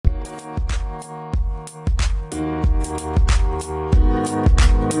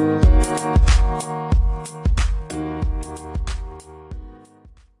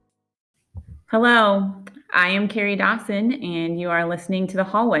Hello, I am Carrie Dawson, and you are listening to The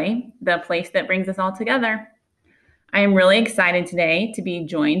Hallway, the place that brings us all together. I am really excited today to be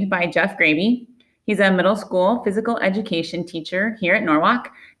joined by Jeff Grabe. He's a middle school physical education teacher here at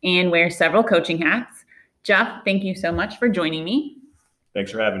Norwalk and wears several coaching hats. Jeff, thank you so much for joining me. Thanks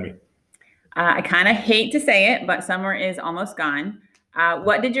for having me. I kind of hate to say it, but summer is almost gone.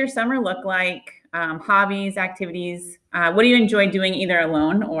 What did your summer look like? Hobbies, activities? What do you enjoy doing either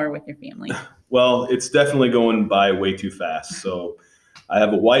alone or with your family? Well, it's definitely going by way too fast. So I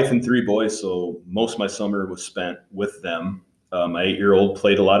have a wife and 3 boys, so most of my summer was spent with them. My 8-year-old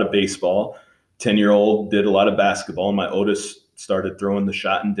played a lot of baseball. 10-year-old did a lot of basketball. And my oldest started throwing the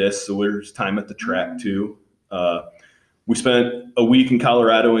shot and disc, so there's time at the track too. We spent a week in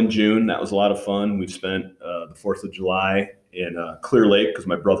Colorado in June. That was a lot of fun. We spent the 4th of July in Clear Lake because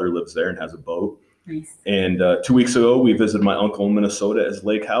my brother lives there and has a boat. Nice. And 2 weeks ago, we visited my uncle in Minnesota at his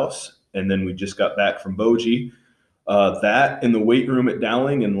lake house. And then we just got back from Bogie. That in the weight room at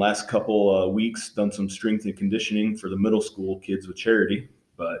Dowling, and the last couple weeks done some strength and conditioning for the middle school kids with charity.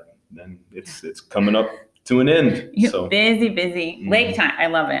 But then it's coming up to an end. So busy. Lake time. I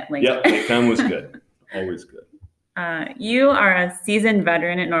love it. Lake time was good. Always good. You are a seasoned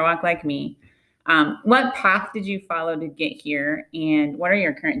veteran at Norwalk like me. What path did you follow to get here, and what are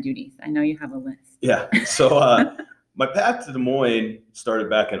your current duties? I know you have a list. Yeah. So my path to Des Moines started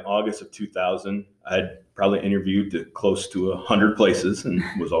back in August of 2000. I had probably interviewed to close to 100 places and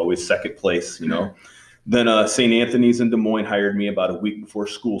was always second place, Then St. Anthony's in Des Moines hired me about a week before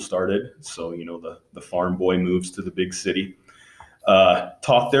school started. So, the farm boy moves to the big city.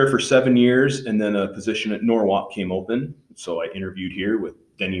 Taught there for 7 years, and then a position at Norwalk came open. So I interviewed here with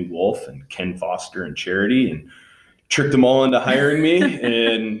Denny Wolf and Ken Foster and Charity and tricked them all into hiring me.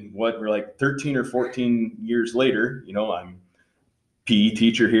 And we're like 13 or 14 years later, I'm PE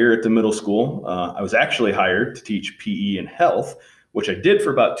teacher here at the middle school. I was actually hired to teach PE and health, which I did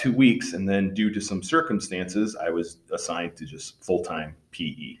for about 2 weeks. And then due to some circumstances, I was assigned to just full-time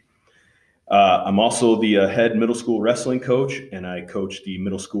PE. I'm also the head middle school wrestling coach, and I coach the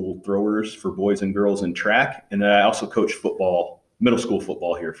middle school throwers for boys and girls in track. And then I also coach middle school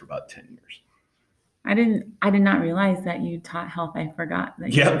football here for about 10 years. I did not realize that you taught health. I forgot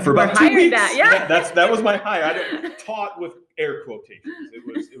that. Yeah, for about 2 weeks. That was my hire. I taught with air quotations.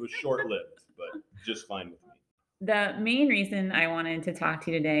 It was short-lived, but just fine with me. The main reason I wanted to talk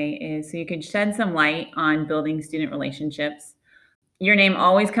to you today is so you could shed some light on building student relationships. Your name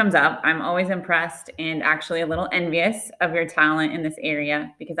always comes up. I'm always impressed and actually a little envious of your talent in this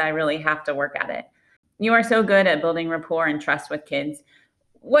area because I really have to work at it. You are so good at building rapport and trust with kids.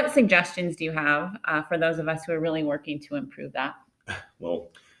 What suggestions do you have for those of us who are really working to improve that? Well,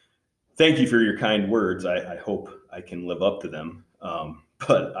 thank you for your kind words. I hope I can live up to them.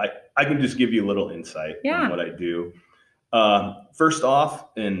 But I can just give you a little insight on what I do. First off,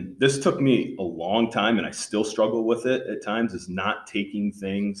 and this took me a long time and I still struggle with it at times, is not taking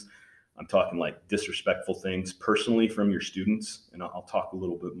things, I'm talking like disrespectful things, personally from your students. And I'll talk a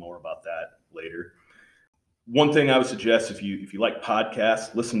little bit more about that later. One thing I would suggest, if you like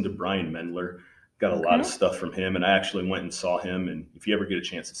podcasts, listen to Brian Mendler. Got a lot of stuff from him, and I actually went and saw him. And if you ever get a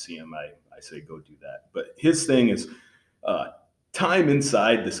chance to see him, I say go do that. But his thing is time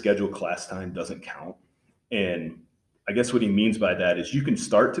inside the scheduled class time doesn't count. And I guess what he means by that is you can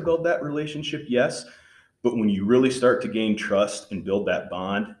start to build that relationship, yes, but when you really start to gain trust and build that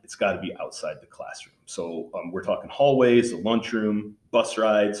bond, it's got to be outside the classroom. So we're talking hallways, the lunchroom, bus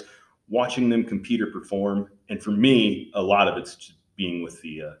rides, watching them compete or perform. And for me, a lot of it's just being with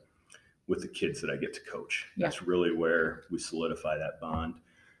the kids that I get to coach. Yeah. That's really where we solidify that bond.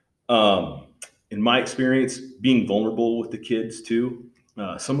 In my experience, being vulnerable with the kids too.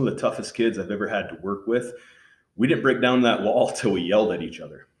 Some of the toughest kids I've ever had to work with, we didn't break down that wall till we yelled at each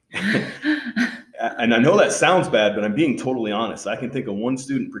other. And I know that sounds bad, but I'm being totally honest. I can think of one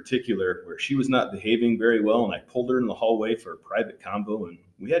student in particular where she was not behaving very well, and I pulled her in the hallway for a private convo, and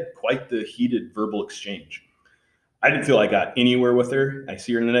we had quite the heated verbal exchange. I didn't feel I got anywhere with her. I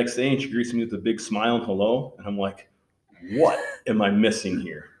see her the next day, and she greets me with a big smile and hello, and I'm like, what am I missing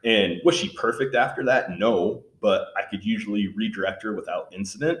here? And was she perfect after that? No, but I could usually redirect her without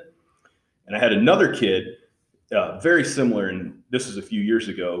incident. And I had another kid, very similar, and this was a few years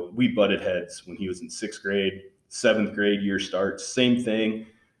ago. We butted heads when he was in 6th grade, 7th grade year starts, same thing.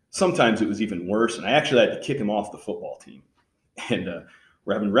 Sometimes it was even worse, and I actually had to kick him off the football team. And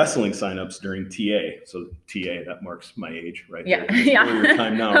we're having wrestling signups during TA. So TA, that marks my age right there. Yeah. Warrior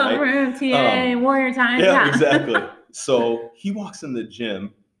time now, right? TA, Warrior time. Yeah, exactly. So he walks in the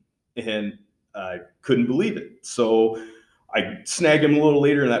gym, and I couldn't believe it. So I snagged him a little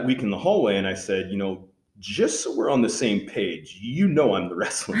later in that week in the hallway, and I said, just so we're on the same page, I'm the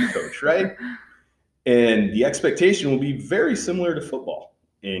wrestling coach, right? And the expectation will be very similar to football.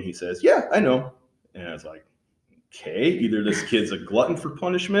 And he says, yeah, I know. And I was like, okay, either this kid's a glutton for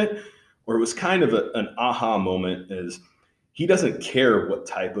punishment, or it was kind of an aha moment, as he doesn't care what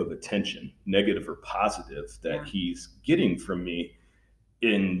type of attention, negative or positive, that he's getting from me.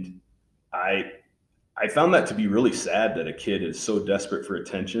 And I found that to be really sad, that a kid is so desperate for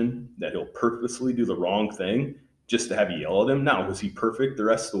attention that he'll purposely do the wrong thing just to have you yell at him. Now, was he perfect the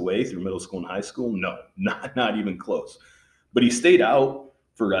rest of the way through middle school and high school? No, not even close. But he stayed out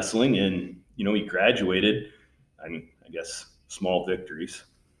for wrestling, and he graduated. I mean, I guess small victories.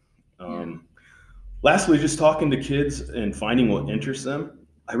 Lastly, just talking to kids and finding what interests them.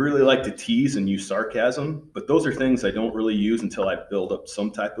 I really like to tease and use sarcasm, but those are things I don't really use until I build up some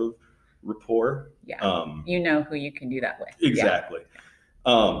type of rapport. Yeah. You know who you can do that with. Exactly.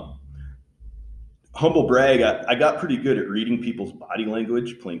 Yeah. Humble brag, I got pretty good at reading people's body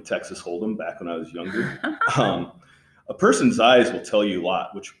language playing Texas Hold'em back when I was younger. A person's eyes will tell you a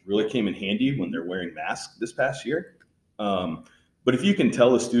lot, which really came in handy when they're wearing masks this past year. But if you can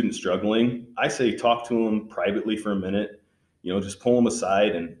tell a student struggling, I say talk to them privately for a minute, just pull them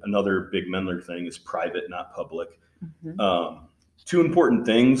aside. And another big Mendler thing is private, not public. Mm-hmm. Two important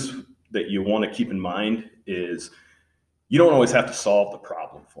things that you want to keep in mind is you don't always have to solve the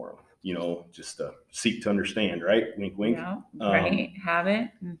problem for them. Just seek to understand, right? Wink, wink. Yeah, right. Have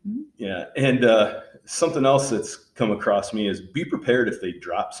it. Mm-hmm. Yeah. And something else that's come across me is be prepared if they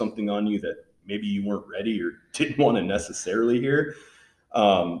drop something on you that maybe you weren't ready or didn't want to necessarily hear.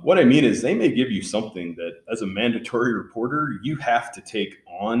 What I mean is they may give you something that as a mandatory reporter, you have to take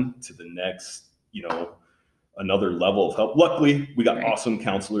on to the next, another level of help. Luckily, we got awesome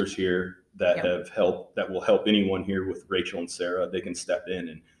counselors here that have helped, that will help anyone here with Rachel and Sarah. They can step in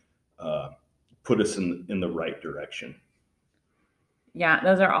and put us in the right direction. Yeah,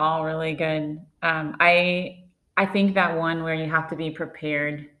 those are all really good. I think that one where you have to be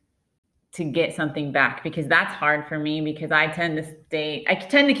prepared to get something back, because that's hard for me, because I tend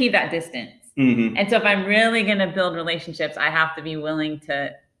to keep that distance. Mm-hmm. And so if I'm really going to build relationships, I have to be willing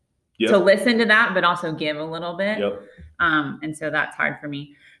to listen to that, but also give a little bit. Yep. And so that's hard for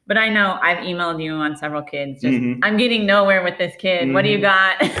me. But I know I've emailed you on several kids. Just, mm-hmm. I'm getting nowhere with this kid. Mm-hmm. What do you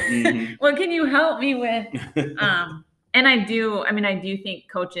got? Mm-hmm. What can you help me with? And I do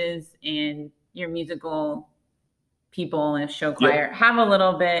think coaches and your musical people and show choir have a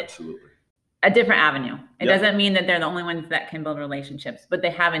little bit, a different avenue. It doesn't mean that they're the only ones that can build relationships, but they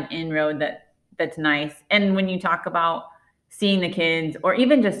have an inroad that's nice. And when you talk about seeing the kids, or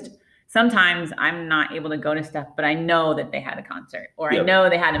even just sometimes I'm not able to go to stuff, but I know that they had a concert, or I know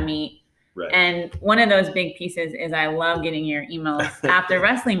they had a meet. Right. And one of those big pieces is I love getting your emails after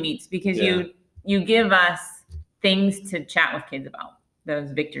wrestling meets, because you give us things to chat with kids about,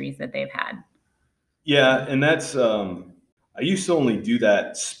 those victories that they've had. Yeah. And that's, I used to only do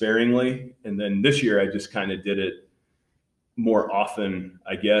that sparingly. And then this year I just kind of did it more often,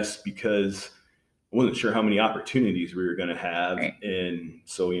 I guess, because I wasn't sure how many opportunities we were going to have. Right. And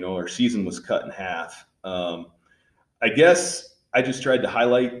so, our season was cut in half. I guess I just tried to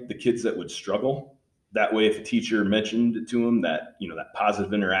highlight the kids that would struggle. That way, if a teacher mentioned it to them, that, that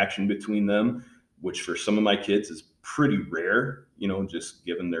positive interaction between them, which for some of my kids is pretty rare, just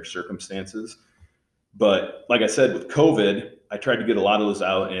given their circumstances. But like I said, with COVID, I tried to get a lot of those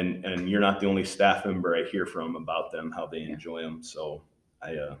out, and you're not the only staff member I hear from about them, how they enjoy them. So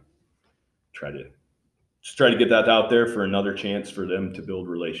I try to get that out there for another chance for them to build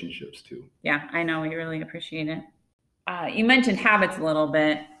relationships too. Yeah, I know. We really appreciate it. You mentioned habits a little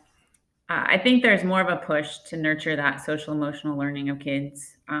bit. I think there's more of a push to nurture that social emotional learning of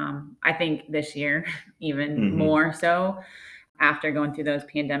kids. I think this year, even more so after going through those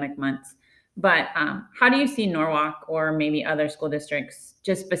pandemic months. But how do you see Norwalk or maybe other school districts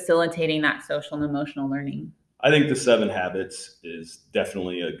just facilitating that social and emotional learning? I think the 7 habits is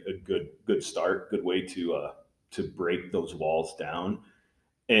definitely a good start, good way to break those walls down.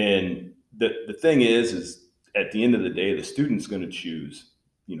 And the thing is at the end of the day, the student's going to choose,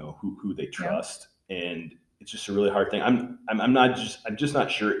 who they trust. Yeah. And it's just a really hard thing. I'm just not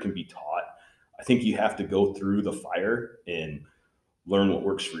sure it can be taught. I think you have to go through the fire and learn what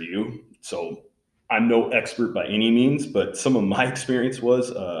works for you. So I'm no expert by any means, but some of my experience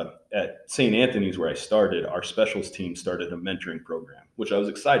was at St. Anthony's, where I started, our specials team started a mentoring program, which I was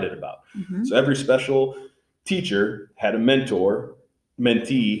excited about. Mm-hmm. So every special teacher had a mentor,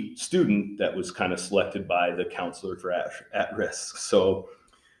 mentee student that was kind of selected by the counselor for at risk. So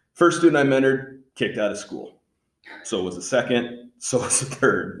first student I mentored kicked out of school. So was the second. So was the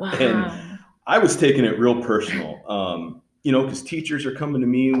third. Wow. And I was taking it real personal. Because teachers are coming to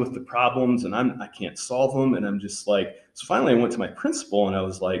me with the problems and I can't solve them. And I'm just like, so finally I went to my principal and I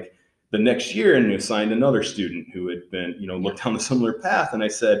was like, the next year, and assigned another student who had been, looked down a similar path. And I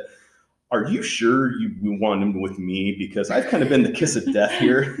said, are you sure you want him with me? Because I've kind of been the kiss of death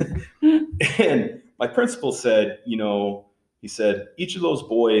here. And my principal said, he said, each of those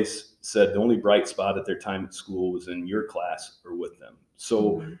boys said the only bright spot at their time at school was in your class or with them.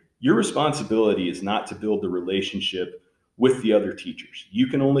 So your responsibility is not to build the relationship with the other teachers. You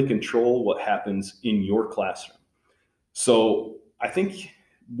can only control what happens in your classroom. So I think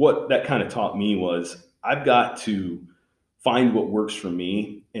what that kind of taught me was I've got to find what works for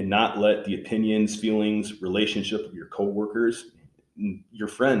me and not let the opinions, feelings, relationship of your coworkers, your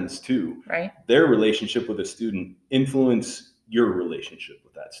friends too, right? Their relationship with a student influence your relationship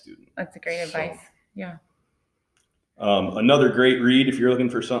with that student. That's a great advice. Yeah. Another great read if you're looking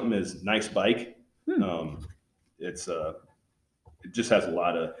for something is Nice Bike. It just has a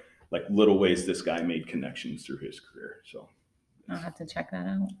lot of like little ways this guy made connections through his career. So I'll have to check that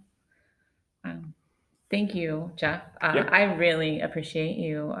out. Thank you, Jeff. I really appreciate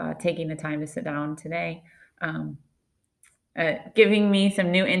you taking the time to sit down today, giving me some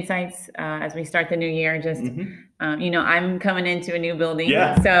new insights as we start the new year. Just, I'm coming into a new building.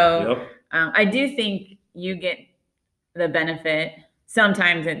 So I do think you get the benefit.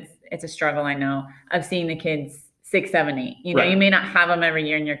 Sometimes it's a struggle, I know, of seeing the kids 6, 7, 8. You may not have them every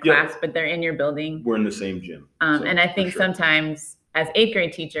year in your class, but they're in your building. We're in the same gym. And I think sometimes as 8th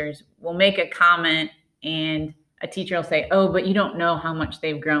grade teachers, we'll make a comment and a teacher will say, oh, but you don't know how much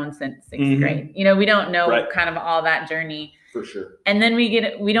they've grown since 6th grade. We don't know kind of all that journey. For sure. And then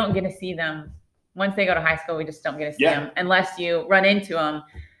we don't get to see them. Once they go to high school, we just don't get to see them unless you run into them.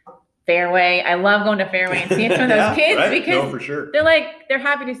 Fairway. I love going to Fairway and seeing some of those kids because for sure. they're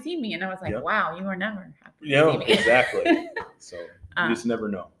happy to see me. And I was like, wow, you were never happy to see me. Exactly. So you just never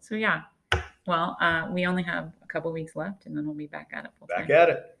know. So yeah. Well, we only have a couple weeks left and then we'll be back at it full time. Back at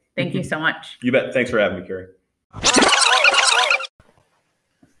it. Thank you so much. You bet. Thanks for having me, Carrie.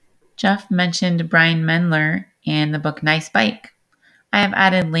 Jeff mentioned Brian Mendler and the book Nice Bike. I have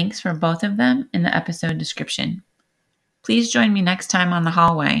added links for both of them in the episode description. Please join me next time on The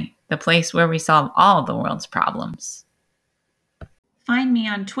Hallway, the place where we solve all the world's problems. Find me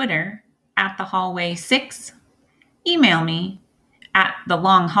on Twitter at thehallway6. Email me at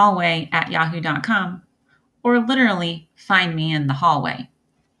thelonghallway@yahoo.com, or literally find me in the hallway.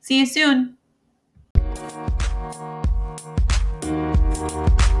 See you soon.